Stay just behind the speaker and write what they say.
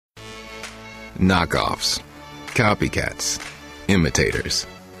Knockoffs, copycats, imitators.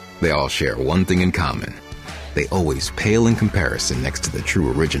 They all share one thing in common. They always pale in comparison next to the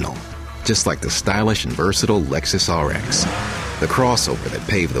true original. Just like the stylish and versatile Lexus RX, the crossover that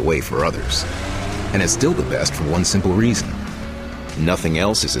paved the way for others. And it's still the best for one simple reason. Nothing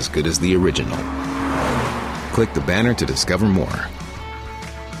else is as good as the original. Click the banner to discover more.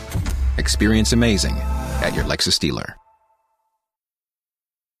 Experience amazing at your Lexus dealer.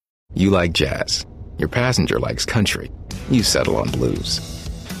 You like jazz. Your passenger likes country. You settle on blues.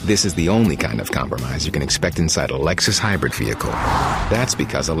 This is the only kind of compromise you can expect inside a Lexus hybrid vehicle. That's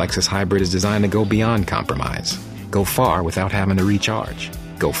because a Lexus hybrid is designed to go beyond compromise. Go far without having to recharge.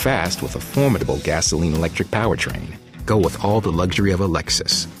 Go fast with a formidable gasoline-electric powertrain. Go with all the luxury of a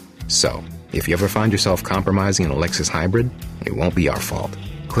Lexus. So, if you ever find yourself compromising in a Lexus hybrid, it won't be our fault.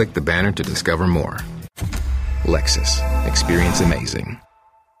 Click the banner to discover more. Lexus. Experience amazing.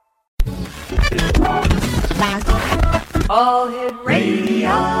 All Hit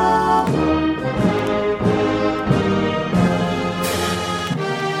Radio.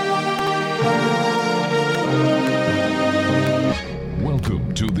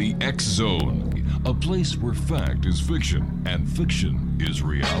 Welcome to the X Zone, a place where fact is fiction and fiction is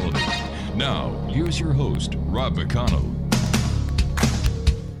reality. Now, here's your host, Rob McConnell.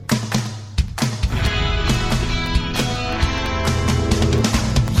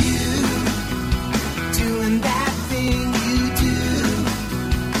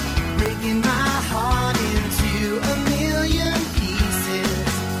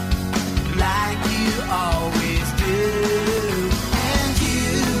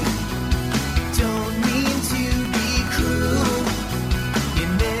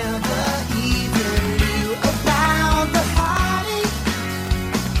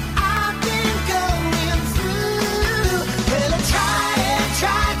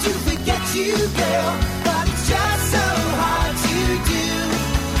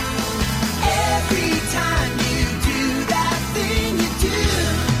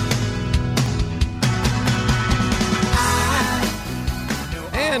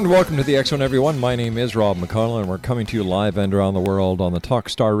 And welcome to the X Zone, everyone. My name is Rob McConnell, and we're coming to you live and around the world on the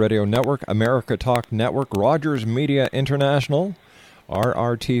Talkstar Radio Network, America Talk Network, Rogers Media International,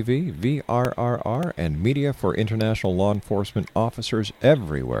 RRTV, VRRR, and Media for International Law Enforcement Officers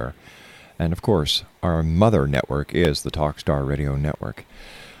everywhere. And, of course, our mother network is the Talkstar Radio Network.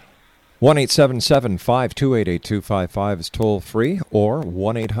 1-877-528-8255 is toll-free, or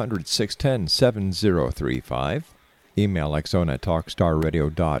 1-800-610-7035. Email xzone at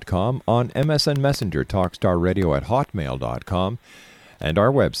talkstarradio.com, on MSN Messenger, talkstarradio@hotmail.com, and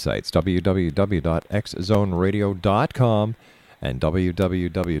our websites, www.xzoneradio.com and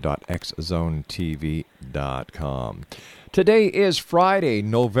www.xzonetv.com. Today is Friday,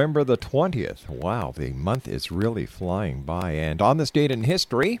 November the 20th. Wow, the month is really flying by. And on this date in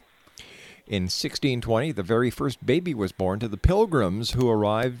history, in 1620, the very first baby was born to the Pilgrims who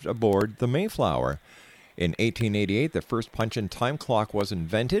arrived aboard the Mayflower. In 1888, the first punch-in time clock was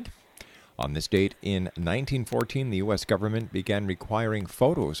invented. On this date in 1914, the U.S. government began requiring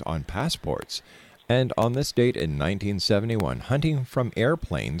photos on passports. And on this date in 1971, hunting from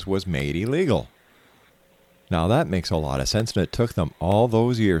airplanes was made illegal. Now that makes a lot of sense, and it took them all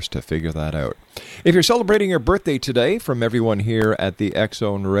those years to figure that out. If you're celebrating your birthday today, from everyone here at the X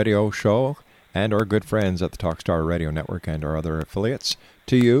Zone Radio Show and our good friends at the Talkstar Radio Network and our other affiliates,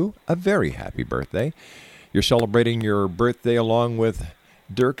 to you, a very happy birthday. You're celebrating your birthday along with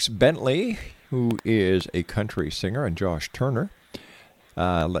Dierks Bentley, who is a country singer, and Josh Turner.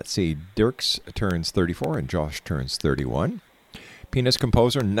 Let's see, Dierks turns 34 and Josh turns 31. Penis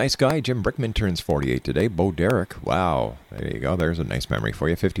composer, nice guy, Jim Brickman turns 48 today. Bo Derek, wow, there you go, there's a nice memory for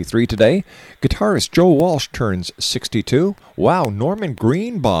you, 53 today. Guitarist Joe Walsh turns 62. Wow, Norman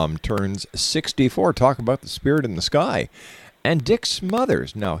Greenbaum turns 64. Talk about the spirit in the sky. And Dick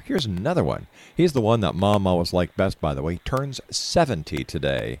Smothers, now here's another one. He's the one that Mom always liked best, by the way, turns 70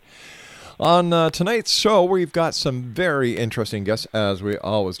 today. On tonight's show, we've got some very interesting guests, as we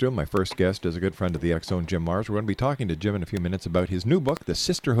always do. My first guest is a good friend of the X Zone, Jim Mars. We're going to be talking to Jim in a few minutes about his new book, The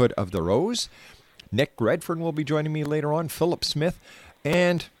Sisterhood of the Rose. Nick REDFERN will be joining me later on, Philip Smith,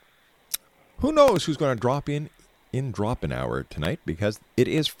 and who knows who's going to drop in drop-in hour tonight, because it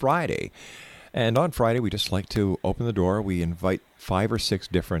is Friday. And on Friday, we just like to open the door. We invite 5 or 6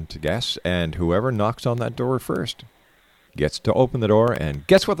 different guests, and whoever knocks on that door first gets to open the door, and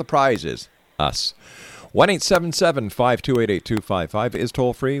guess what the prize is? Us. 1-877-528-8255 is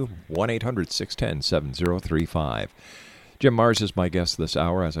toll-free, 1-800-610-7035. Jim Mars is my guest this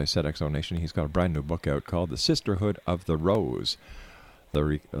hour. As I said, X Zone Nation, he's got a brand new book out called The Sisterhood of the Rose.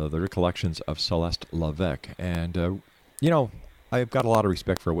 the recollections of Celeste Levesque. And, I've got a lot of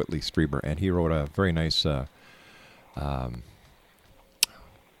respect for Whitley Strieber, and he wrote a very nice little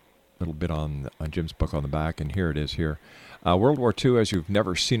bit on Jim's book on the back, and here it is here. World War II as you've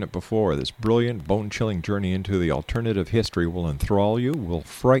never seen it before. This brilliant, bone-chilling journey into the alternative history will enthrall you, will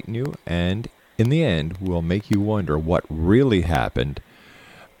frighten you, and in the end will make you wonder what really happened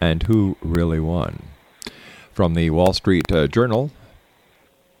and who really won. From the Wall Street Journal,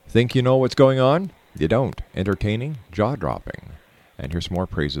 think you know what's going on? You don't. Entertaining, jaw-dropping. And here's more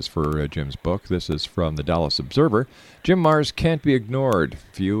praises for Jim's book. This is from the Dallas Observer. Jim Marrs can't be ignored.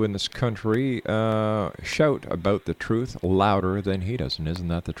 Few in this country shout about the truth louder than he does, and isn't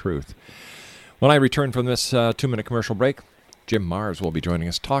that the truth? When I return from this 2-minute commercial break, Jim Marrs will be joining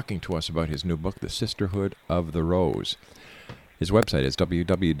us, talking to us about his new book, The Sisterhood of the Rose. His website is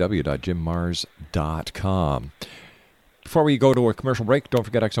www.jimmarrs.com. Before we go to a commercial break, don't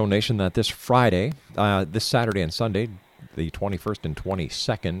forget X Zone Nation that this Saturday and Sunday, the 21st and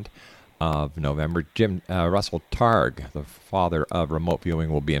 22nd of November, Russell Targ, the father of remote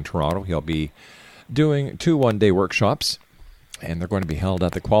viewing, will be in Toronto. He'll be doing 2 one-day workshops, and they're going to be held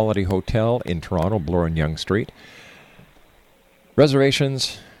at the Quality Hotel in Toronto, Bloor and Yonge Street.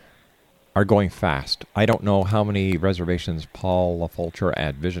 Reservations are going fast. I don't know how many reservations Paul LaFulcher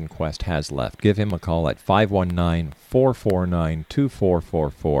at Vision Quest has left. Give him a call at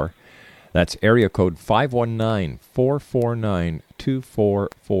 519-449-2444. That's area code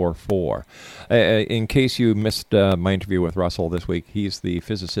 519-449-2444. In case you missed my interview with Russell this week, he's the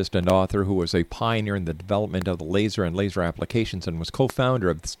physicist and author who was a pioneer in the development of the laser and laser applications and was co-founder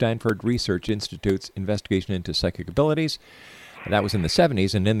of the Stanford Research Institute's investigation into psychic abilities. That was in the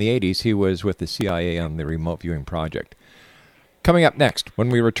 70s, and in the 80s, he was with the CIA on the remote viewing project. Coming up next,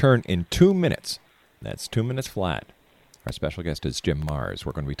 when we return in 2 minutes, that's 2 minutes flat, our special guest is Jim Marrs.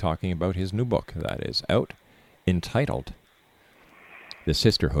 We're going to be talking about his new book that is out, entitled The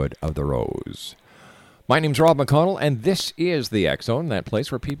Sisterhood of the Rose. My name's Rob McConnell, and this is the X Zone, that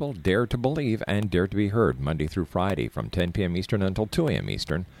place where people dare to believe and dare to be heard, Monday through Friday from 10 p.m. Eastern until 2 a.m.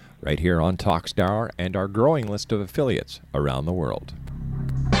 Eastern, right here on Talkstar and our growing list of affiliates around the world.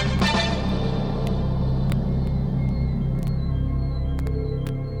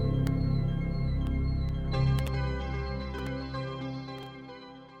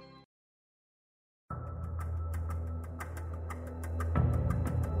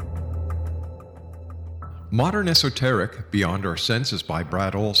 Modern Esoteric, Beyond Our Senses by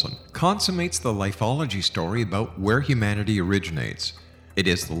Brad Olson, consummates the lifeology story about where humanity originates. It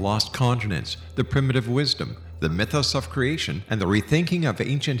is the lost continents, the primitive wisdom, the mythos of creation, and the rethinking of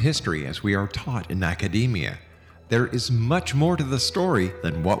ancient history as we are taught in academia. There is much more to the story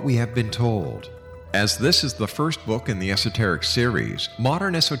than what we have been told. As this is the first book in the Esoteric series,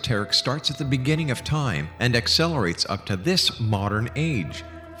 Modern Esoteric starts at the beginning of time and accelerates up to this modern age.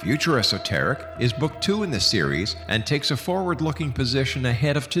 Future Esoteric is book 2 in the series and takes a forward-looking position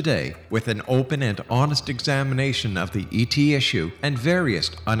ahead of today with an open and honest examination of the ET issue and various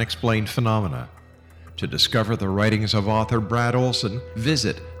unexplained phenomena. To discover the writings of author Brad Olson,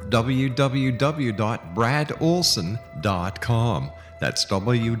 visit www.bradolson.com. That's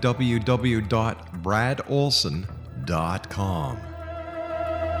www.bradolson.com.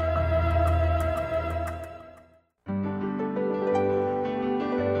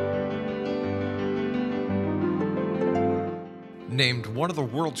 Named one of the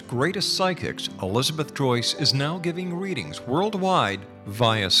world's greatest psychics, Elizabeth Joyce is now giving readings worldwide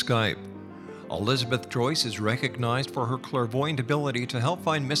via Skype. Elizabeth Joyce is recognized for her clairvoyant ability to help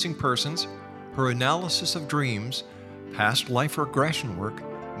find missing persons, her analysis of dreams, past life regression work,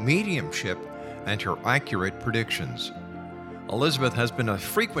 mediumship, and her accurate predictions. Elizabeth has been a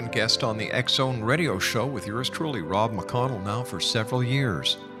frequent guest on the X Zone radio show with yours truly, Rob McConnell, now for several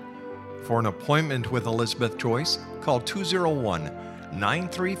years. For an appointment with Elizabeth Joyce, call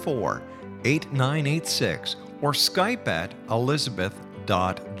 201-934-8986 or Skype at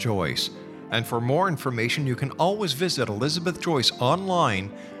elizabeth.joyce. And for more information, you can always visit Elizabeth Joyce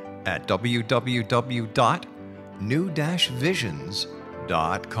online at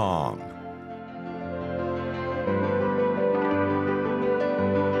www.new-visions.com.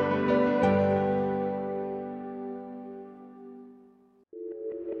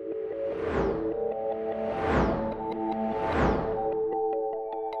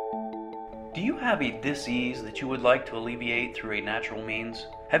 Do you have a dis-ease that you would like to alleviate through a natural means?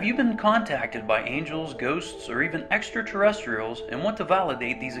 Have you been contacted by angels, ghosts, or even extraterrestrials and want to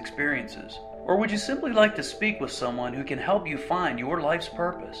validate these experiences? Or would you simply like to speak with someone who can help you find your life's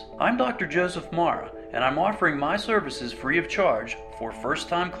purpose? I'm Dr. Joseph Mara, and I'm offering my services free of charge for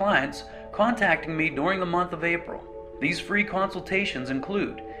first-time clients contacting me during the month of April. These free consultations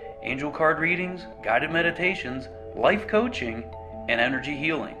include angel card readings, guided meditations, life coaching, and energy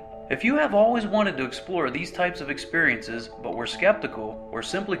healing. If you have always wanted to explore these types of experiences but were skeptical or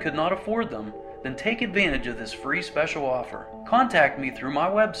simply could not afford them, then take advantage of this free special offer. Contact me through my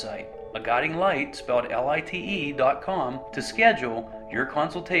website, aguidinglight, spelled lite.com, to schedule your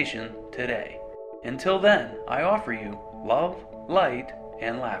consultation today. Until then, I offer you love, light,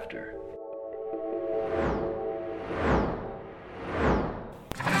 and laughter.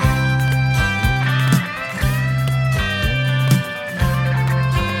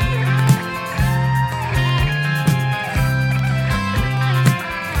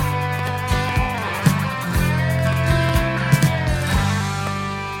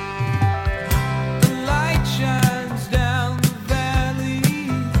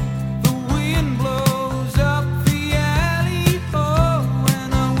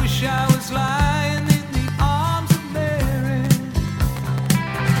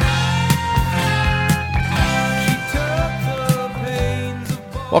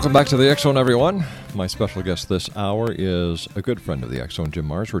 Welcome back to the X Zone, everyone. My special guest this hour is a good friend of the X Zone, Jim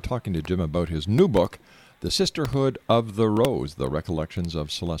Marrs. We're talking to Jim about his new book, The Sisterhood of the Rose, The Recollections of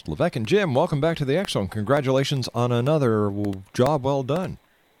Celeste Levesque. And Jim, welcome back to the X Zone. Congratulations on another job well done.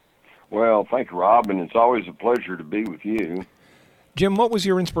 Well, thank you, Rob, and it's always a pleasure to be with you. Jim, what was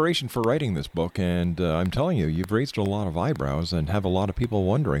your inspiration for writing this book? And I'm telling you, you've raised a lot of eyebrows and have a lot of people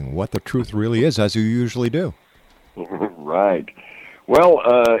wondering what the truth really is, as you usually do. Right. Well,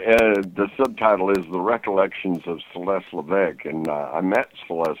 the subtitle is The Recollections of Celeste Levesque, and I met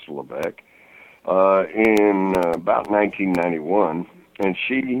Celeste Levesque in about 1991, and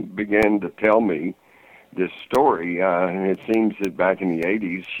she began to tell me this story. And it seems that back in the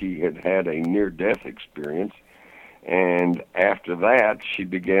 80s, she had had a near-death experience, and after that, she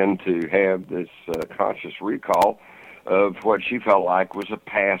began to have this conscious recall of what she felt like was a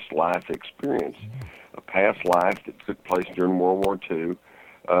past life experience. A past life that took place during World War II,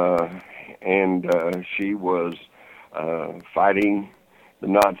 and she was fighting the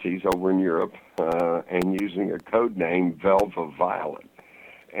Nazis over in Europe and using a code name, Velva Violet.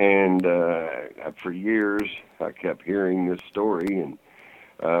 And for years, I kept hearing this story,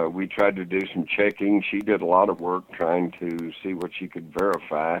 and we tried to do some checking. She did a lot of work trying to see what she could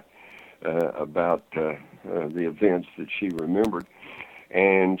verify about the events that she remembered,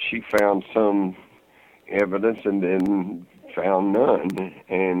 and she found some evidence and then found none.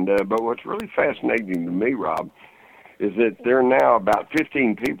 And but what's really fascinating to me, Rob, is that there are now about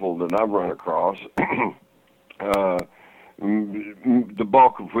 15 people that I've run across, the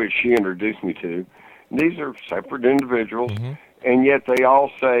bulk of which she introduced me to. These are separate individuals, and yet they all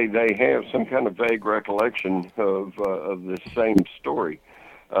say they have some kind of vague recollection of this same story.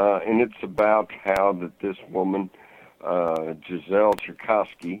 And it's about how that this woman, Giselle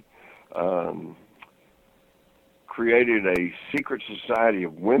Tchaikovsky, created a secret society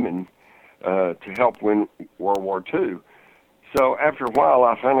of women to help win World War II. So after a while,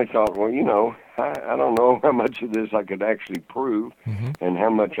 I finally thought, well, you know, I don't know how much of this I could actually prove and how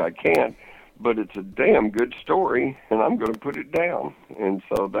much I can't, but it's a damn good story, and I'm going to put it down. And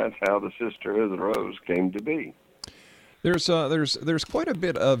so that's how the Sisterhood of the Rose came to be. There's quite a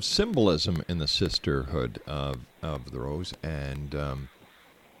bit of symbolism in the Sisterhood of the Rose, and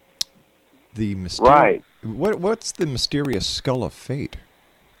the right. What's the mysterious skull of fate?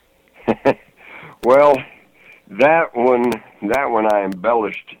 Well, that one I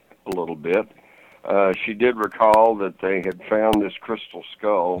embellished a little bit. She did recall that they had found this crystal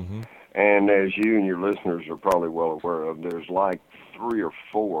skull, and as you and your listeners are probably well aware of, there's like 3 or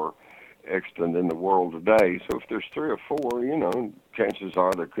 4 extant in the world today. So if there's 3 or 4, you know, chances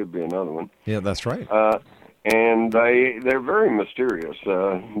are there could be another one. Yeah, that's right. And they're very mysterious.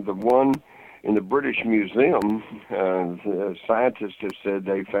 The one in the British Museum, the scientists have said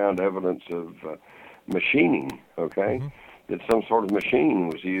they found evidence of machining, that some sort of machine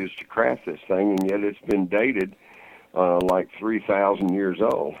was used to craft this thing, and yet it's been dated like 3,000 years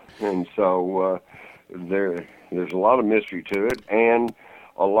old. And so there's a lot of mystery to it, and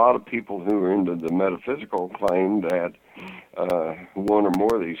a lot of people who are into the metaphysical claim that one or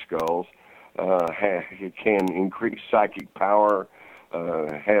more of these skulls can increase psychic power,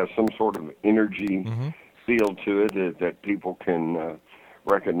 has some sort of energy field to it that people can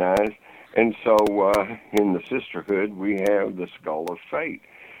recognize. And so in the Sisterhood, we have the Skull of Fate,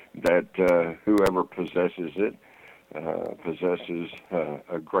 that whoever possesses it possesses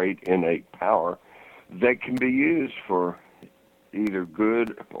a great innate power that can be used for either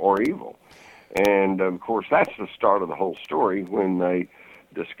good or evil. And, of course, that's the start of the whole story when they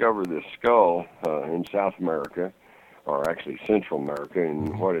discover this skull in South America, or actually Central America,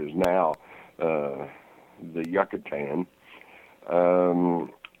 in what is now the Yucatan. And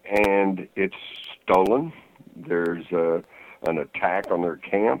it's stolen. There's an attack on their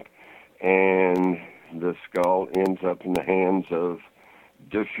camp, and the skull ends up in the hands of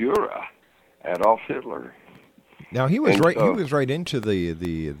Der Fuhrer, Adolf Hitler. Now he was he was right into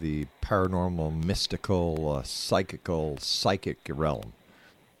the paranormal, mystical, psychic realm.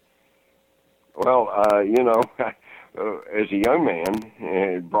 Well, as a young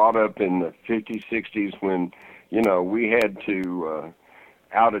man, brought up in the 50s, 60s, when we had to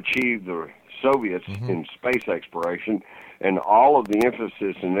out-achieve the Soviets in space exploration, and all of the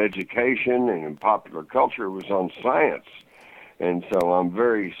emphasis in education and in popular culture was on science. And so I'm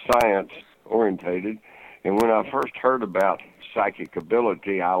very science-orientated. And when I first heard about psychic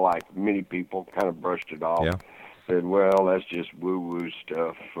ability, I, like many people, kind of brushed it off. Yeah. Said, well, that's just woo-woo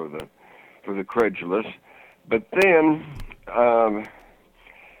stuff for the credulous. But then,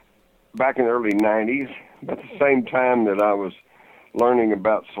 back in the early 90s, about the same time that I was learning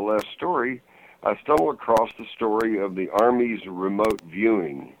about Celeste's story, I stumbled across the story of the Army's remote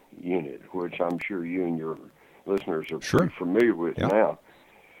viewing unit, which I'm sure you and your listeners are pretty familiar with now.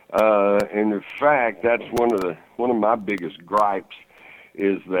 And in fact, that's one of my biggest gripes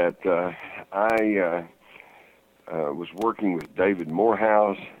is that I was working with David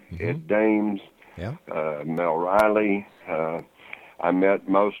Morehouse, Ed Dames, Mel Riley. I met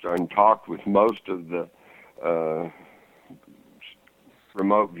and talked with most of the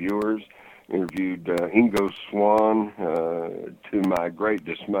remote viewers. Interviewed Ingo Swann. To my great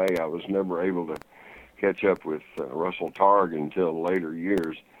dismay, I was never able to catch up with Russell Targ until later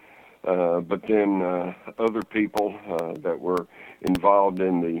years. But then other people that were involved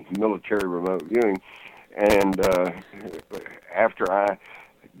in the military remote viewing. And after I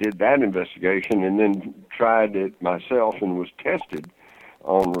did that investigation and then tried it myself and was tested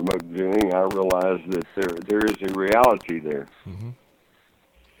on remote viewing, I realized that there is a reality there. Mm-hmm.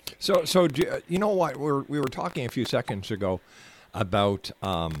 So you know what? We were talking a few seconds ago about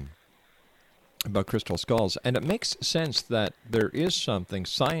crystal skulls, and it makes sense that there is something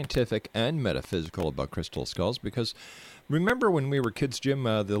scientific and metaphysical about crystal skulls, because remember when we were kids, Jim,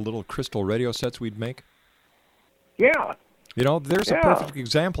 the little crystal radio sets we'd make? Yeah. There's a perfect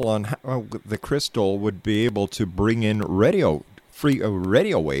example on how the crystal would be able to bring in radio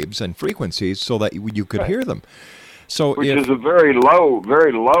waves and frequencies so that you could hear them. Which is a very low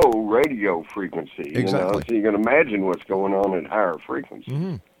radio frequency. Exactly. So you can imagine what's going on at higher frequencies.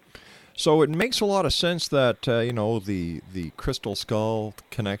 Mm-hmm. So it makes a lot of sense that, the crystal skull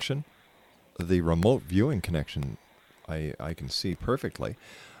connection, the remote viewing connection, I can see perfectly.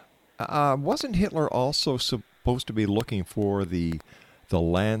 Wasn't Hitler also supposed to be looking for the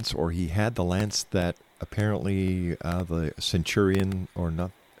lance, or he had the lance that apparently the centurion, or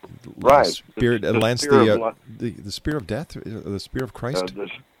not, right? The spear of death, the spear of Christ.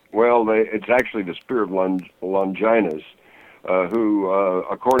 It's actually the spear of Longinus, who,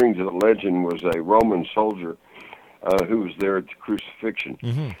 according to the legend, was a Roman soldier who was there at the crucifixion,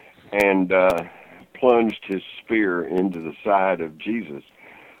 and plunged his spear into the side of Jesus.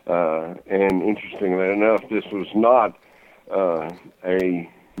 And interestingly enough, this was not a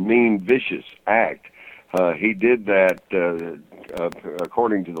mean, vicious act. He did that,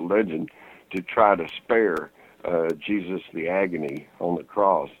 according to the legend, to try to spare Jesus the agony on the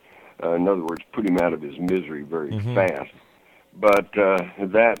cross. In other words, put him out of his misery very fast. But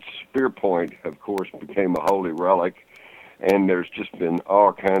that spear point, of course, became a holy relic, and there's just been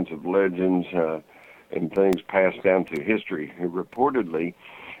all kinds of legends and things passed down through history. And reportedly,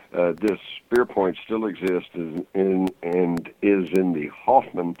 this spear point still exists and is in the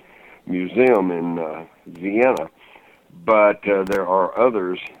Hoffman Museum in Vienna. But there are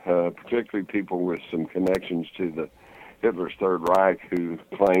others, particularly people with some connections to the Hitler's Third Reich, who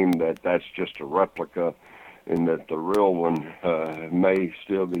claim that that's just a replica and that the real one may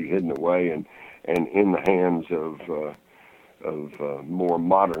still be hidden away and in the hands of more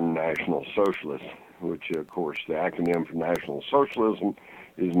modern National Socialists, which, of course, the acronym for National Socialism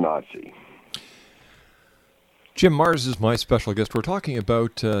is Nazi. Jim Mars is my special guest. We're talking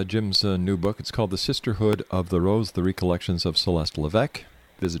about Jim's new book. It's called The Sisterhood of the Rose, The Recollections of Celeste Levesque.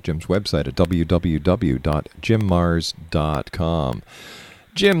 Visit Jim's website at www.jimmars.com.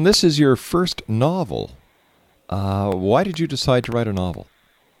 Jim, this is your first novel. Why did you decide to write a novel?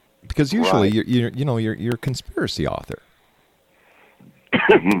 Because usually you're a conspiracy author.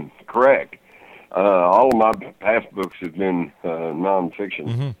 Correct. All of my past books have been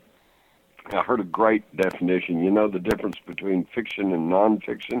nonfiction. I heard a great definition. You know the difference between fiction and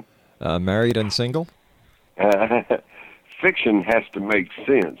nonfiction? Married and single? Fiction has to make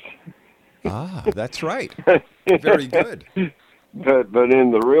sense. Ah, that's right. Very good. But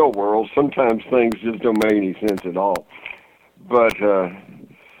in the real world, sometimes things just don't make any sense at all. But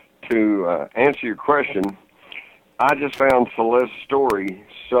to answer your question, I just found Celeste's story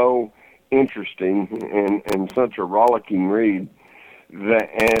so interesting and such a rollicking read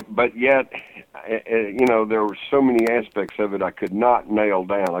but yet, there were so many aspects of it I could not nail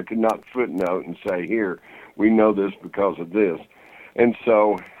down. I could not footnote and say, here, we know this because of this. And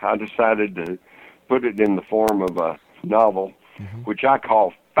so I decided to put it in the form of a novel, which I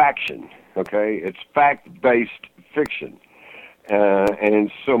call faction, okay? It's fact-based fiction.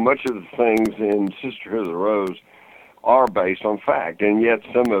 And so much of the things in Sisterhood of the Rose are based on fact, and yet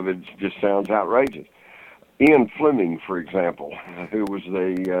some of it just sounds outrageous. Ian Fleming, for example, who was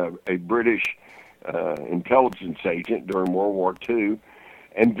a British intelligence agent during World War II,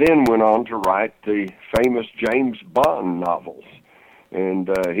 and then went on to write the famous James Bond novels. And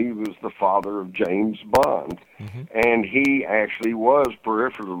he was the father of James Bond. And he actually was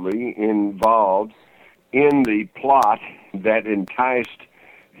peripherally involved in the plot that enticed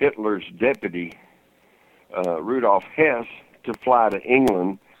Hitler's deputy, Rudolf Hess, to fly to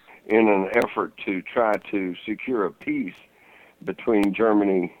England in an effort to try to secure a peace between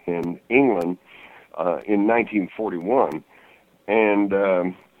Germany and England in 1941. And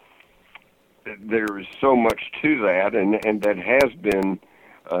there is so much to that, and that has been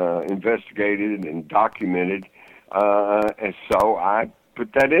investigated and documented. And so I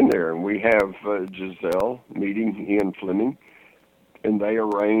put that in there. And we have Giselle meeting Ian Fleming, and they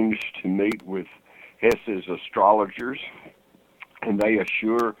arranged to meet with Hess's astrologers, and they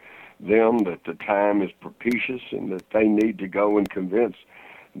assure them that the time is propitious and that they need to go and convince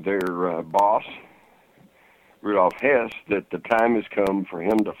their boss, Rudolf Hess, that the time has come for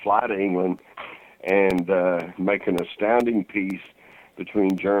him to fly to England and make an astounding peace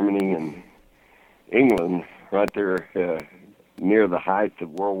between Germany and England right there near the height of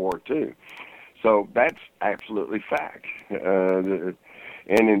World War II. So that's absolutely fact.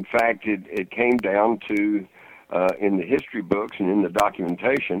 And in fact, it came down to, in the history books and in the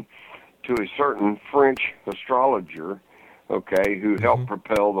documentation, to a certain French astrologer, okay, who helped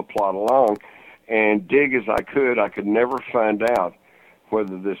propel the plot along. And dig as I could never find out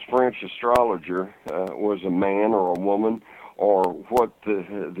whether this French astrologer was a man or a woman or what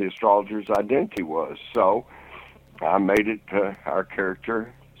the astrologer's identity was. So I made it our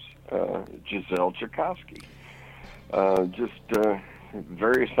character, Giselle Tchaikovsky.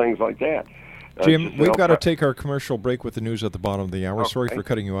 Various things like that. Jim, we've got to take our commercial break with the news at the bottom of the hour. Okay. Sorry for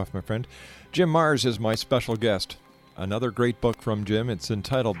cutting you off, my friend. Jim Marrs is my special guest. Another great book from Jim. It's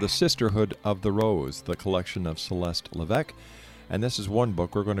entitled The Sisterhood of the Rose, the collection of Celeste Levesque. And this is one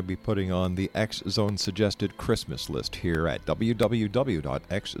book we're going to be putting on the X Zone suggested Christmas list here at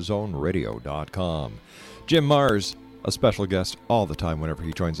www.xzoneradio.com. Jim Marrs, a special guest all the time whenever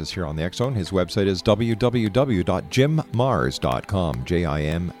he joins us here on the X Zone. His website is www.jimmarrs.com,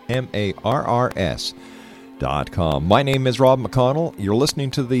 JIMMARRS.com. My name is Rob McConnell. You're listening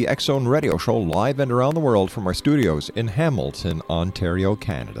to the X Zone Radio Show live and around the world from our studios in Hamilton, Ontario,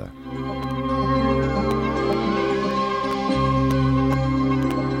 Canada.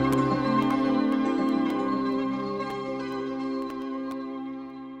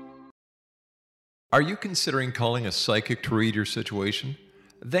 Are you considering calling a psychic to read your situation?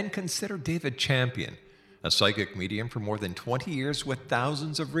 Then consider David Champion, a psychic medium for more than 20 years with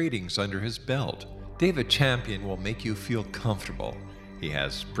thousands of readings under his belt. David Champion will make you feel comfortable. He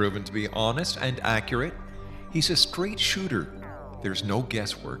has proven to be honest and accurate. He's a straight shooter. There's no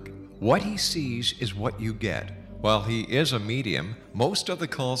guesswork. What he sees is what you get. While he is a medium, most of the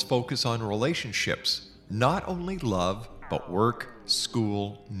calls focus on relationships, not only love, but work,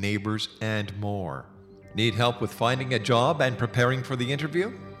 school, neighbors, and more. Need help with finding a job and preparing for the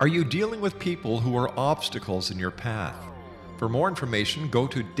interview? Are you dealing with people who are obstacles in your path? For more information, go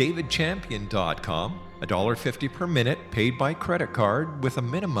to davidchampion.com, $1.50 per minute paid by credit card with a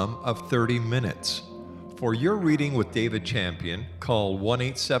minimum of 30 minutes. For your reading with David Champion, call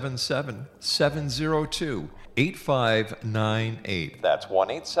 1-877-702-8598. That's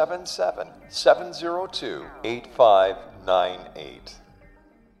 1-877-702-8598.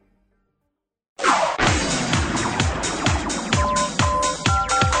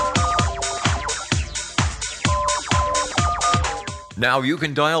 Now you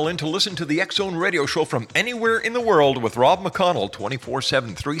can dial in to listen to the X-Zone radio show from anywhere in the world with Rob McConnell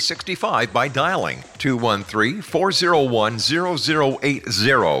 24/7, 365 by dialing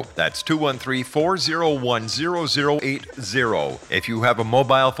 213-401-0080. That's 213-401-0080. If you have a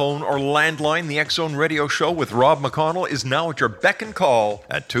mobile phone or landline, the X-Zone radio show with Rob McConnell is now at your beck and call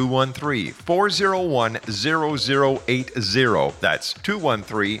at 213-401-0080. That's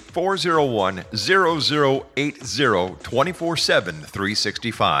 213-401-0080, 24/7,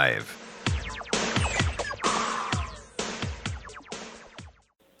 365.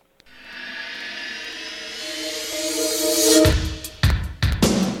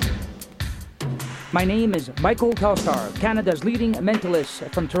 My name is Michael Telstar, Canada's leading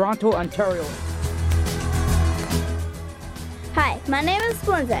mentalist from Toronto, Ontario. Hi, my name is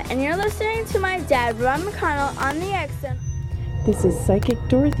Splinza, and you're listening to my dad, Rob McConnell, on the X-Zone. This is Psychic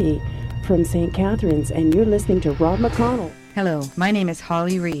Dorothy from St. Catharines, and you're listening to Rob McConnell. Hello, my name is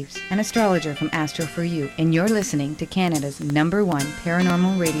Holly Reeves, an astrologer from Astro For You, and you're listening to Canada's #1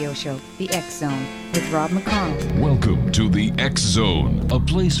 paranormal radio show, The X-Zone, with Rob McConnell. Welcome to The X-Zone, a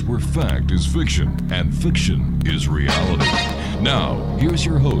place where fact is fiction and fiction is reality. Now, here's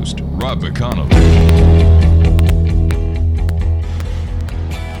your host, Rob McConnell.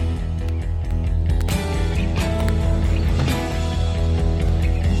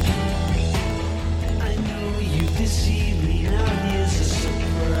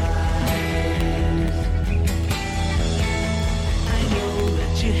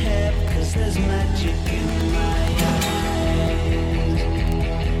 There's magic in my eyes.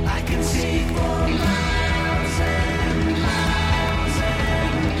 I can see for miles and miles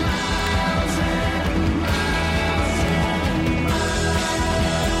and miles and miles and miles.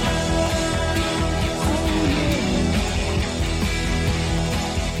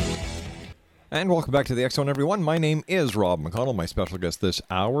 And welcome back to the X-Zone, everyone. My name is Rob McConnell. My special guest this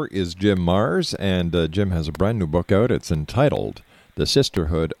hour is Jim Mars, and Jim has a brand new book out. It's entitled The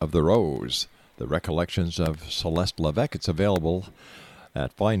Sisterhood of the Rose, The Recollections of Celeste Levesque. It's available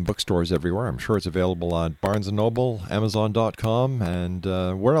at fine bookstores everywhere. I'm sure it's available on Barnes & Noble, Amazon.com, and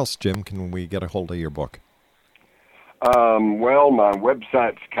where else, Jim, can we get a hold of your book? Well, my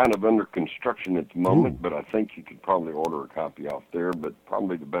website's kind of under construction at the moment, but I think you could probably order a copy off there, but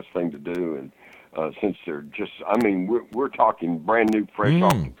probably the best thing to do, and since they're just, I mean, we're talking brand new, fresh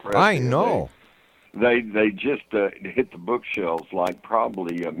off the press. I know. They just hit the bookshelves like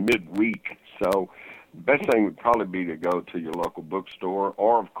probably midweek. So the best thing would probably be to go to your local bookstore,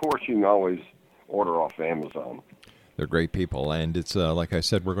 or of course you can always order off Amazon. They're great people, and it's like I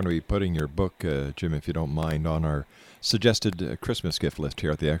said, we're going to be putting your book, Jim, if you don't mind, on our suggested Christmas gift list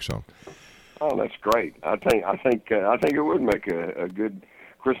here at the X-Zone. Oh, that's great. I think it would make a good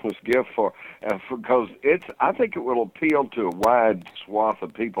Christmas gift because I think it will appeal to a wide swath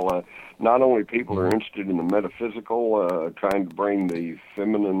of people. Not only people who are interested in the metaphysical, trying to bring the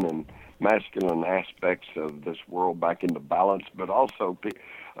feminine and masculine aspects of this world back into balance, but also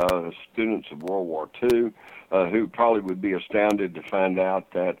students of World War II who probably would be astounded to find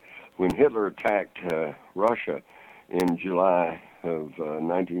out that when Hitler attacked Russia in June of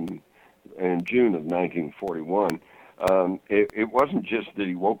 1941. It wasn't just that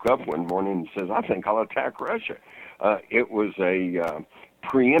he woke up one morning and says, I think I'll attack Russia. It was a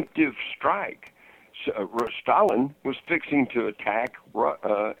preemptive strike. So, Stalin was fixing to attack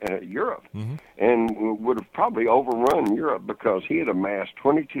Europe and would have probably overrun Europe because he had amassed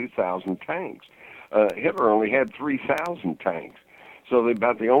 22,000 tanks. Hitler only had 3,000 tanks. So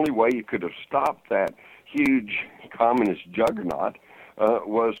about the only way you could have stopped that huge communist juggernaut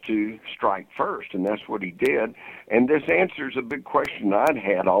was to strike first, and that's what he did. And this answers a big question I'd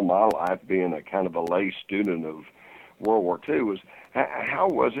had all my life, being a kind of a lay student of World War II, was how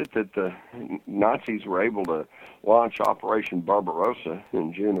was it that the Nazis were able to launch Operation Barbarossa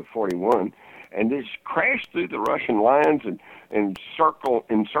in June of 41 and just crash through the Russian lines and encircle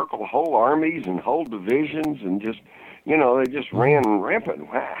whole armies and whole divisions and just, they just ran rampant.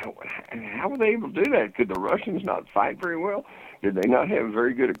 How were they able to do that? Could the Russians not fight very well? Did they not have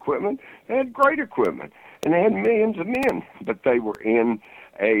very good equipment? They had great equipment, and they had millions of men, but they were in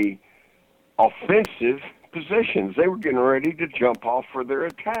a offensive positions. They were getting ready to jump off for their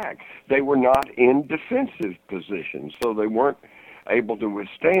attack. They were not in defensive positions, so they weren't able to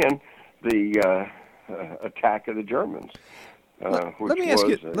withstand the attack of the Germans. Let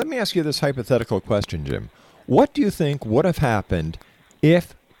me ask you this hypothetical question, Jim. What do you think would have happened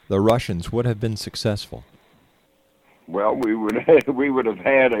if the Russians would have been successful? Well, we would have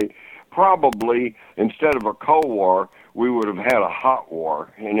had probably, instead of a Cold War, we would have had a hot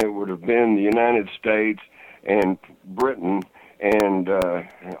war, and it would have been the United States and Britain and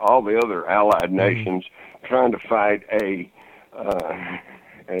all the other allied nations trying to fight a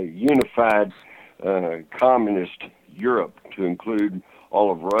unified communist Europe to include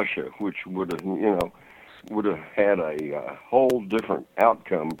all of Russia, which would have had a whole different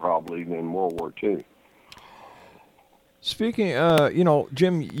outcome probably than World War II. Speaking,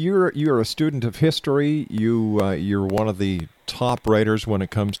 Jim, you're a student of history. You're one of the top writers when it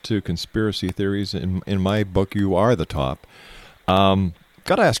comes to conspiracy theories. In my book, you are the top.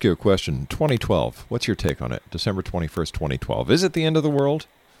 Got to ask you a question. 2012, what's your take on it? December 21st, 2012. Is it the end of the world?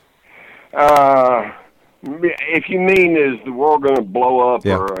 If you mean, is the world going to blow up,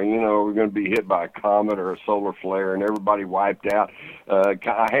 Yeah. or we're going to be hit by a comet or a solar flare and everybody wiped out?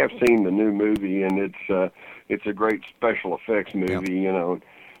 I have seen the new movie, and it's a great special effects movie. Yeah.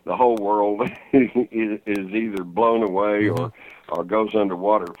 The whole world is either blown away or goes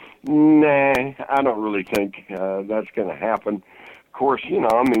underwater. Nah, I don't really think that's going to happen. Of course,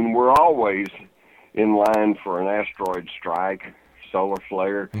 we're always in line for an asteroid strike, solar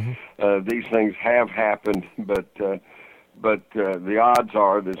flare. These things have happened, but the odds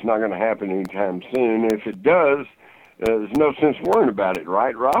are that it's not going to happen anytime soon. If it does, there's no sense worrying about it,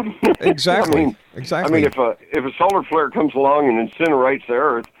 right, Rob? Exactly. Exactly. If a solar flare comes along and incinerates the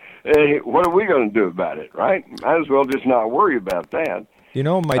Earth, what are we going to do about it, right? Might as well just not worry about that.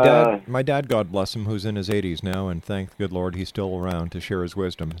 My dad, God bless him, who's in his 80s now, and thank the good Lord he's still around to share his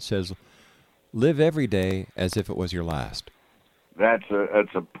wisdom, says, live every day as if it was your last. That's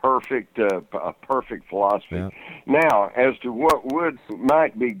a perfect philosophy. Yeah. Now, as to what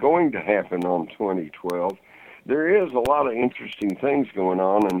might be going to happen on 2012, there is a lot of interesting things going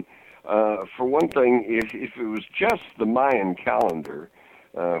on, and for one thing, if it was just the Mayan calendar,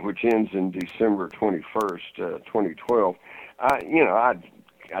 which ends in December 21st, 2012,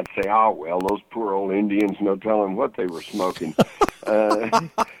 I'd say, oh well, those poor old Indians, no telling what they were smoking.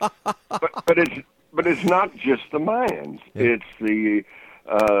 But it's not just the Mayans. Yeah. It's the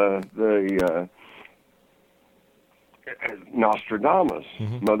Nostradamus,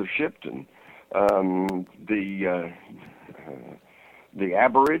 Mother Shipton, the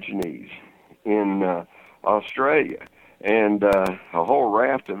Aborigines in Australia, and a whole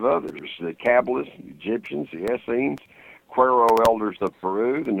raft of others: the Kabbalists, the Egyptians, the Essenes, Quero elders of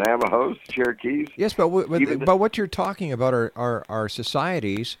Peru, the Navajos, the Cherokees. Yes, but what you're talking about are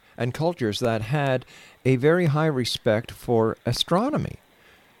societies and cultures that had a very high respect for astronomy.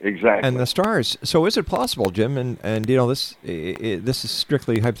 Exactly. And the stars. So is it possible, Jim, and this is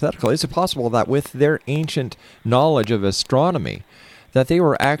strictly hypothetical, is it possible that with their ancient knowledge of astronomy, that they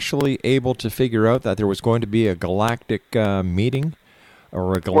were actually able to figure out that there was going to be a galactic meeting?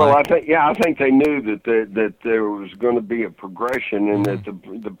 Well, I think they knew that there was going to be a progression, and that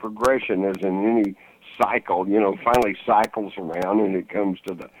the progression, as in any cycle, finally cycles around, and it comes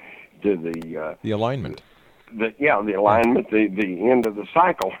to the alignment. The alignment, the end of the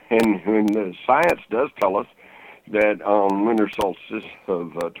cycle, and when the science does tell us that on winter solstice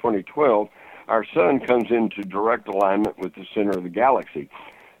of 2012, our sun comes into direct alignment with the center of the galaxy.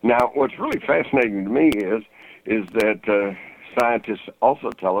 Now, what's really fascinating to me is that scientists also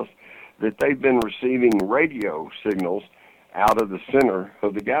tell us that they've been receiving radio signals out of the center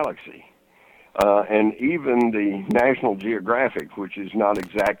of the galaxy. And even the National Geographic, which is not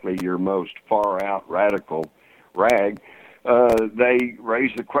exactly your most far-out radical rag, they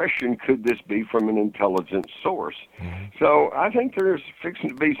raise the question, could this be from an intelligent source? So I think there's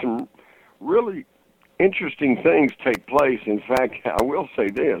fixing to be some really interesting things take place. In fact, I will say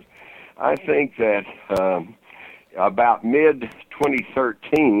this. I think that about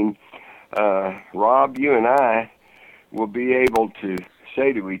mid-2013, Rob, you and I will be able to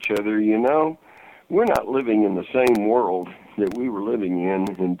say to each other, we're not living in the same world that we were living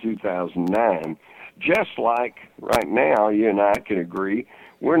in 2009. Just like right now, you and I can agree,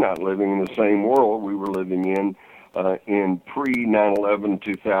 we're not living in the same world we were living in pre-9/11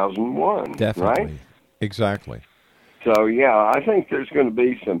 2001. Definitely. Right? Exactly. So, yeah, I think there's going to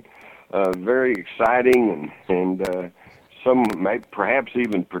be some very exciting and some perhaps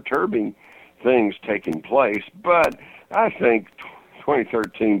even perturbing things taking place. But I think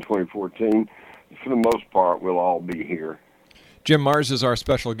 2013, 2014, for the most part, we'll all be here. Jim Marrs is our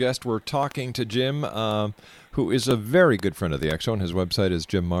special guest. We're talking to Jim, who is a very good friend of the X Zone. His website is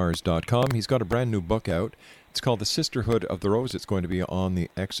jimmars.com. He's got a brand new book out. It's called The Sisterhood of the Rose. It's going to be on the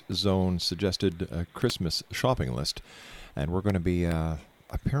X Zone suggested Christmas shopping list. And we're going to be,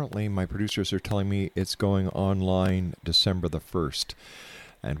 apparently my producers are telling me it's going online December the 1st.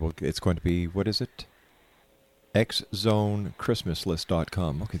 And it's going to be, what is it?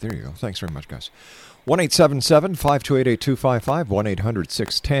 xzonechristmaslist.com. Okay, there you go. Thanks very much, guys. 1-877-528-8255,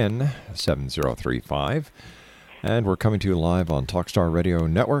 1-800-610-7035. And we're coming to you live on Talkstar Radio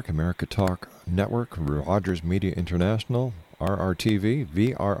Network, America Talk Network, Rogers Media International, RRTV,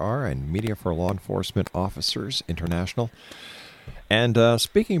 VRR, and Media for Law Enforcement Officers International. And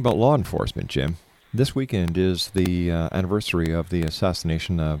speaking about law enforcement, Jim, this weekend is the anniversary of the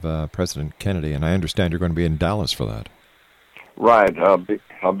assassination of President Kennedy, and I understand you're going to be in Dallas for that. Right. I'll be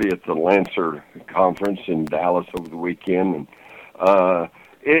at the Lancer Conference in Dallas over the weekend. And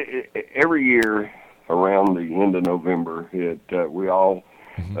every year around the end of November, we all,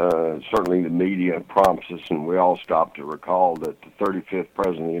 certainly the media prompts us, and we all stop to recall that the 35th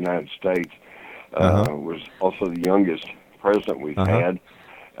President of the United States was also the youngest president we've had,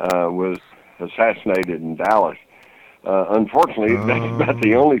 was assassinated in Dallas. Unfortunately, that's about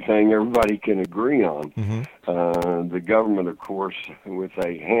the only thing everybody can agree on. The government, of course, with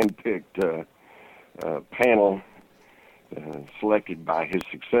a hand-picked panel selected by his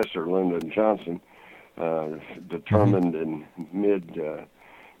successor, Lyndon Johnson, determined in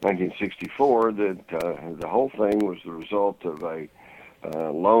mid-1964 that the whole thing was the result of a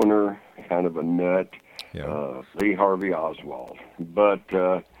loner, kind of a nut, Lee Harvey Oswald. But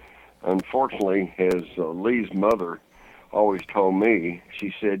unfortunately, as Lee's mother always told me,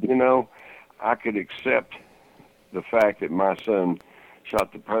 she said, I could accept the fact that my son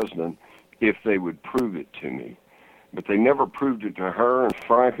shot the president if they would prove it to me. But they never proved it to her, and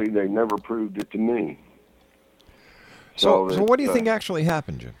frankly, they never proved it to me. So what do you think actually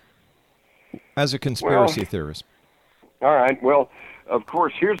happened, Jim, as a conspiracy theorist? All right. Well, of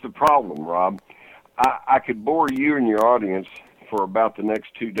course, here's the problem, Rob. I could bore you and your audience for about the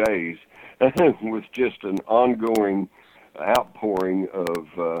next 2 days with just an ongoing outpouring of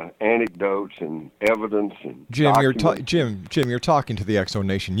anecdotes and evidence and Jim, you're talking to the Exo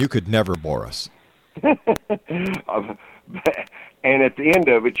Nation. You could never bore us. And at the end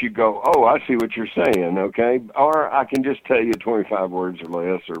of it, you go, oh, I see what you're saying, okay? Or I can just tell you 25 words or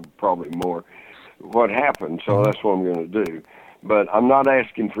less, or probably more, what happened. So that's what I'm going to do. But I'm not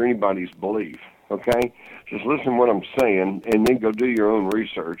asking for anybody's belief, okay? Just listen to what I'm saying, and then go do your own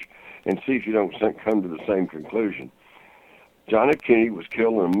research and see if you don't come to the same conclusion. John F. Kennedy was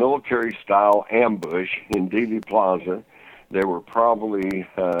killed in a military-style ambush in Dealey Plaza. There were probably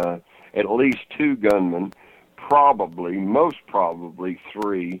at least 2 gunmen, most probably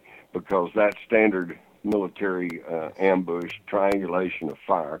 3, because that's standard military ambush, triangulation of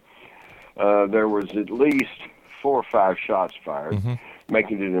fire. There was at least 4 or 5 shots fired,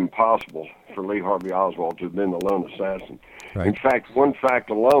 making it impossible for Lee Harvey Oswald to have been the lone assassin. Right. In fact, one fact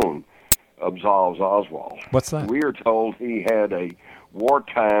alone absolves Oswald. What's that? We are told he had a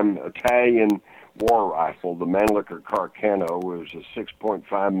wartime Italian war rifle. The Mannlicher Carcano was a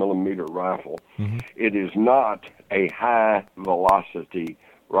 6.5 millimeter rifle. It is not a high velocity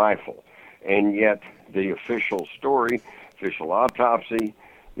rifle, and yet the official story, official autopsy,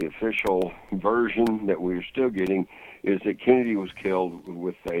 the official version that we're still getting is that Kennedy was killed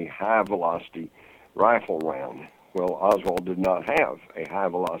with a high velocity rifle round. Well, Oswald did not have a high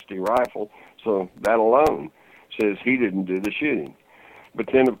velocity rifle, so that alone says he didn't do the shooting. But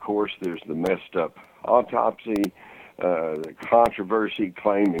then, of course, there's the messed up autopsy, the controversy,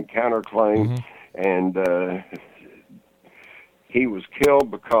 claim and counterclaim, and he was killed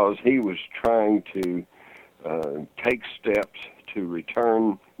because he was trying to take steps to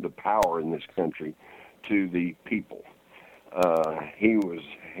return the power in this country to the people. He was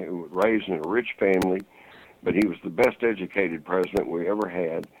raised in a rich family, but he was the best educated president we ever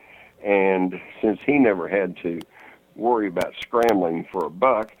had, and since he never had to worry about scrambling for a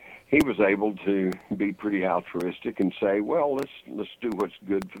buck, he was able to be pretty altruistic and say, well, let's do what's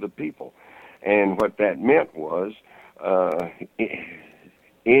good for the people. And what that meant was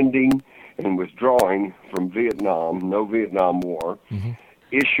ending and withdrawing from Vietnam, no Vietnam War,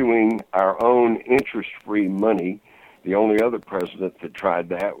 issuing our own interest-free money. The only other president that tried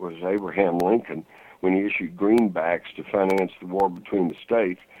that was Abraham Lincoln when he issued greenbacks to finance the war between the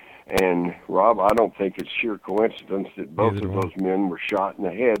states. And, Rob, I don't think it's sheer coincidence that both of those men were shot in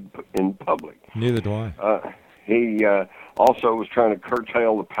the head in public. Neither do I. He also was trying to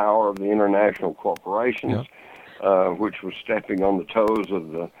curtail the power of the international corporations, which was stepping on the toes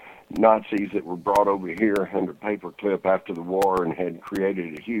of the Nazis that were brought over here under paperclip after the war and had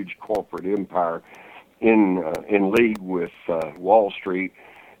created a huge corporate empire in league with Wall Street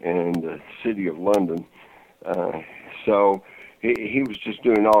and the City of London. So he was just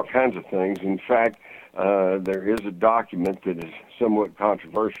doing all kinds of things. In fact, there is a document that is somewhat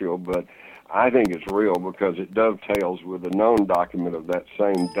controversial, but I think it's real because it dovetails with a known document of that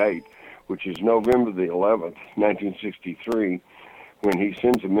same date, which is November the 11th, 1963, when he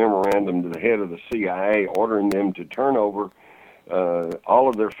sends a memorandum to the head of the CIA ordering them to turn over all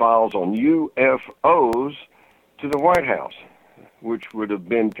of their files on UFOs to the White House, which would have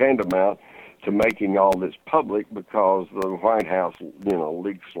been tantamount to making all this public because the White House,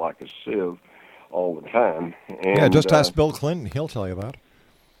 leaks like a sieve all the time. And, yeah, just ask Bill Clinton. He'll tell you that.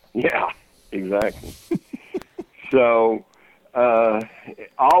 Yeah, exactly. So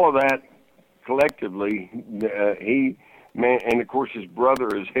all of that collectively, and of course his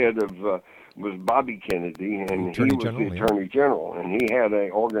brother is head of, was Bobby Kennedy, and he was the Attorney General, and he had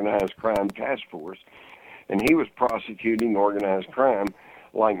an organized crime task force, and he was prosecuting organized crime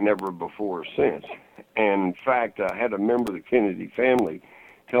like never before or since. And in fact, I had a member of the Kennedy family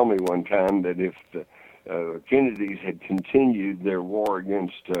tell me one time that if the Kennedys had continued their war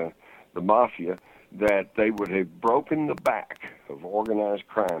against the mafia, that they would have broken the back of organized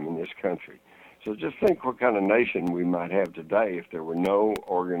crime in this country. So just think what kind of nation we might have today if there were no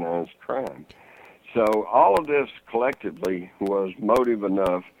organized crime. So all of this collectively was motive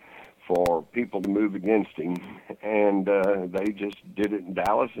enough for people to move against him, and they just did it in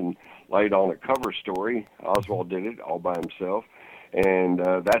Dallas and laid on a cover story. Oswald did it all by himself, and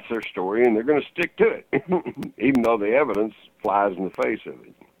that's their story, and they're going to stick to it, even though the evidence flies in the face of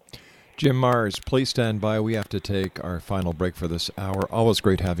it. Jim Marrs, please stand by. We have to take our final break for this hour. Always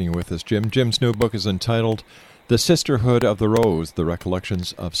great having you with us, Jim. Jim's new book is entitled The Sisterhood of the Rose, The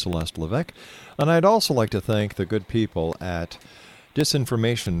Recollections of Celeste Levesque. And I'd also like to thank the good people at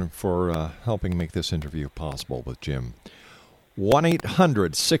Disinformation for helping make this interview possible with Jim.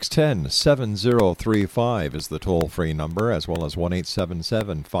 1-800-610-7035 is the toll-free number, as well as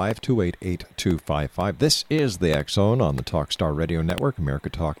 1-877-528-8255. This is the X Zone on the Talkstar Radio Network, America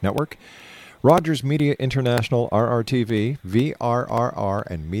Talk Network, Rogers Media International, RRTV, VRRR,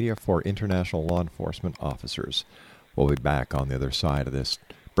 and Media for International Law Enforcement Officers. We'll be back on the other side of this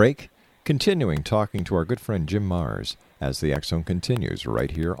break, continuing talking to our good friend Jim Marrs as the X Zone continues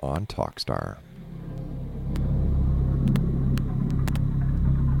right here on Talkstar.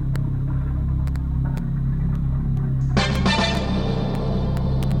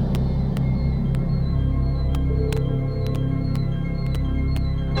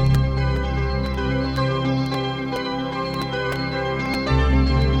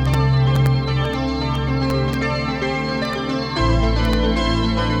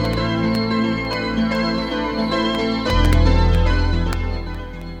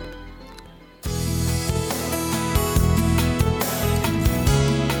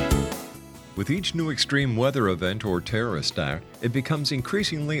 With each new extreme weather event or terrorist act, it becomes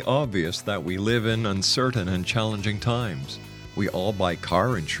increasingly obvious that we live in uncertain and challenging times. We all buy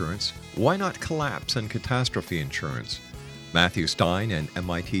car insurance. Why not collapse and catastrophe insurance? Matthew Stein, an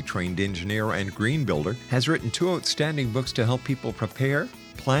MIT-trained engineer and green builder, has written 2 outstanding books to help people prepare,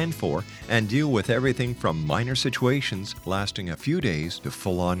 plan for, and deal with everything from minor situations lasting a few days to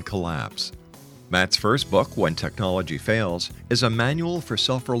full-on collapse. Matt's first book, When Technology Fails, is a manual for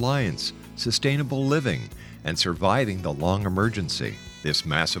self-reliance, sustainable living, and surviving the long emergency. This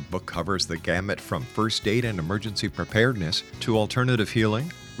massive book covers the gamut from first aid and emergency preparedness to alternative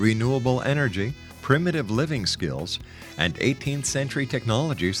healing, renewable energy, primitive living skills, and 18th century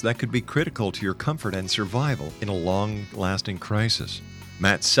technologies that could be critical to your comfort and survival in a long-lasting crisis.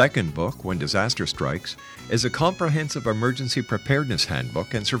 Matt's second book, When Disaster Strikes, is a comprehensive emergency preparedness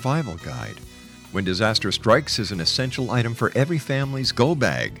handbook and survival guide. When Disaster Strikes is an essential item for every family's go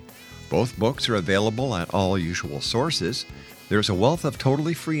bag. Both books are available at all usual sources. There's a wealth of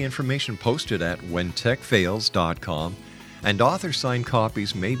totally free information posted at whentechfails.com, and author-signed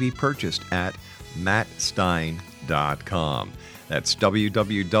copies may be purchased at mattstein.com. That's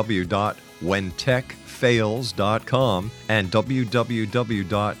www.whentechfails.com and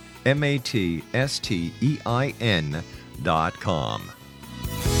www.mattstein.com.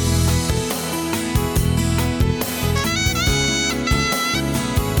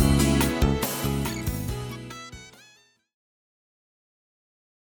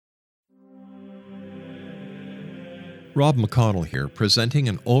 Rob McConnell here, presenting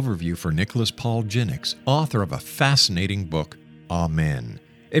an overview for Nicholas Paul Jennings, author of a fascinating book, Amen.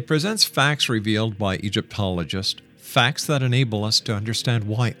 It presents facts revealed by Egyptologists, facts that enable us to understand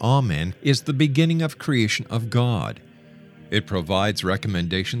why Amen is the beginning of creation of God. It provides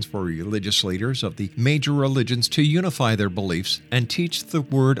recommendations for religious leaders of the major religions to unify their beliefs and teach the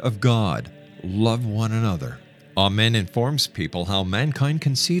Word of God. Love one another. Amen informs people how mankind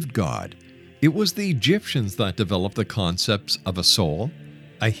conceived God. It was the Egyptians that developed the concepts of a soul,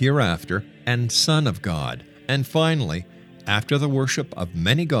 a hereafter, and Son of God. And finally, after the worship of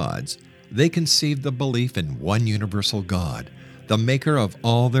many gods, they conceived the belief in one universal God, the maker of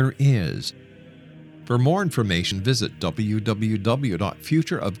all there is. For more information, visit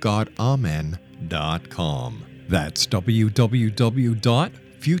www.futureofgodamen.com. That's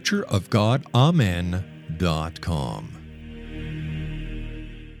www.futureofgodamen.com.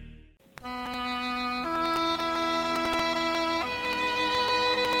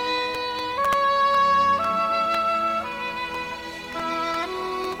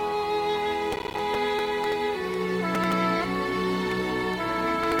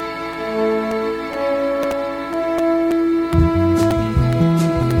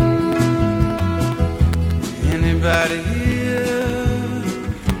 Anybody here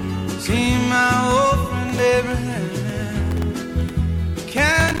seen my old friend Abraham?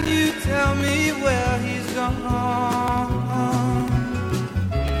 Can you tell me where he's gone?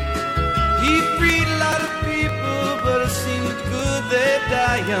 He freed a lot of people, but it seems good they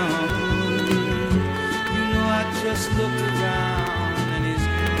die young. You know, I just looked around and he's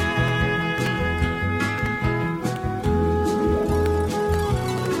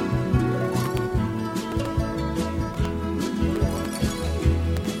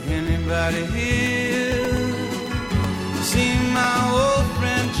Anybody here seen my old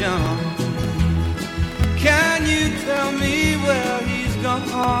friend John? Can you tell me where he's gone?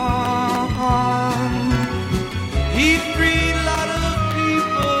 He freed a lot of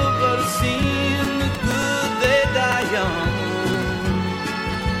people, but it seemed good they die young.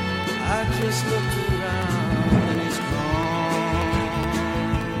 I just looked around and he's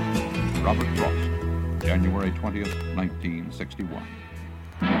gone. Robert Frost, January 20th, 1961.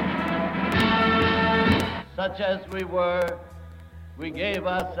 Such as we were, we gave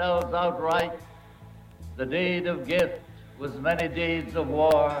ourselves outright. The deed of gift was many deeds of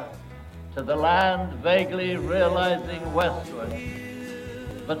war, to the land vaguely realizing westward,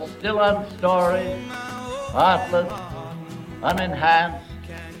 but still unstoried, heartless, unenhanced,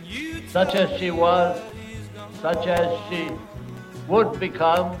 such as she was, such as she would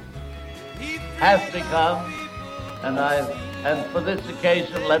become, has become, and for this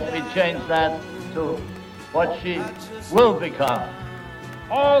occasion, let me change that to what she will become.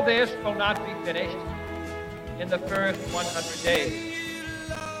 All this will not be finished in the first 100 days,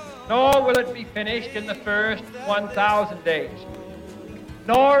 nor will it be finished in the first 1,000 days,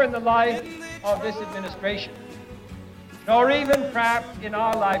 nor in the life of this administration, nor even perhaps in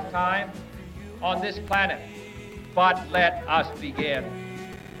our lifetime on this planet. But let us begin.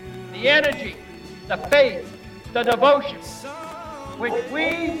 The energy, the faith, the devotion which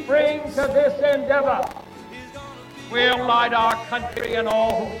we bring to this endeavor will light our country and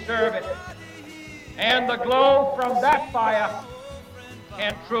all who serve it. And the glow from that fire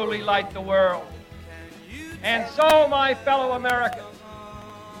can truly light the world. And so, my fellow Americans,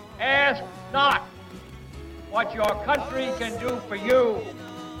 ask not what your country can do for you,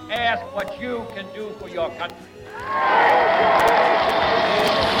 ask what you can do for your country.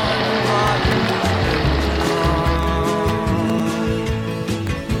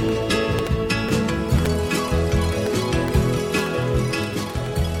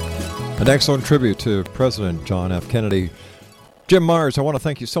 An excellent tribute to President John F. Kennedy. Jim Mars, I want to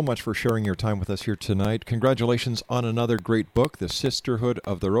thank you so much for sharing your time with us here tonight. Congratulations on another great book, The Sisterhood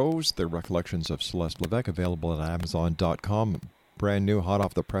of the Rose, The Recollections of Celeste Levesque, available at Amazon.com. Brand new, hot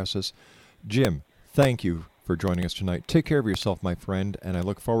off the presses. Jim, thank you for joining us tonight. Take care of yourself, my friend, and I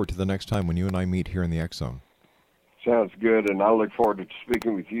look forward to the next time when you and I meet here in the X Zone. Sounds good, and I look forward to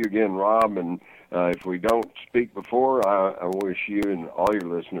speaking with you again, Rob, and if we don't speak before, I wish you and all your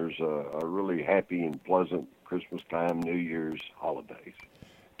listeners a really happy and pleasant Christmas time, New Year's, holidays.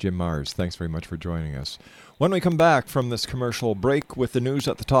 Jim Mars, thanks very much for joining us. When we come back from this commercial break with the news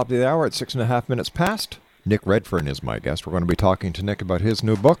at the top of the hour at 6.5 minutes past, Nick Redfern is my guest. We're going to be talking to Nick about his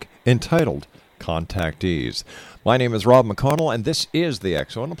new book entitled Contactees. My name is Rob McConnell, and this is the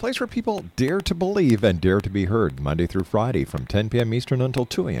X Zone, a place where people dare to believe and dare to be heard, Monday through Friday from 10 p.m. Eastern until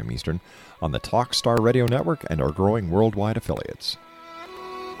 2 a.m. Eastern on the Talkstar Radio Network and our growing worldwide affiliates.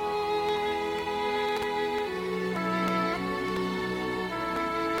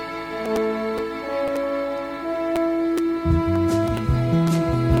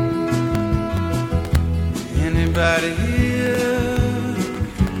 Anybody here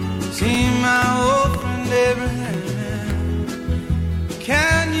seen my old friend Abraham?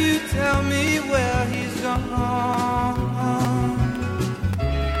 Can you tell me where he's gone?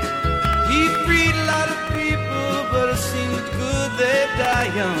 He freed a lot of people, but it seemed good they die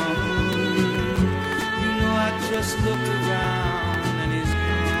young. You know, I just looked around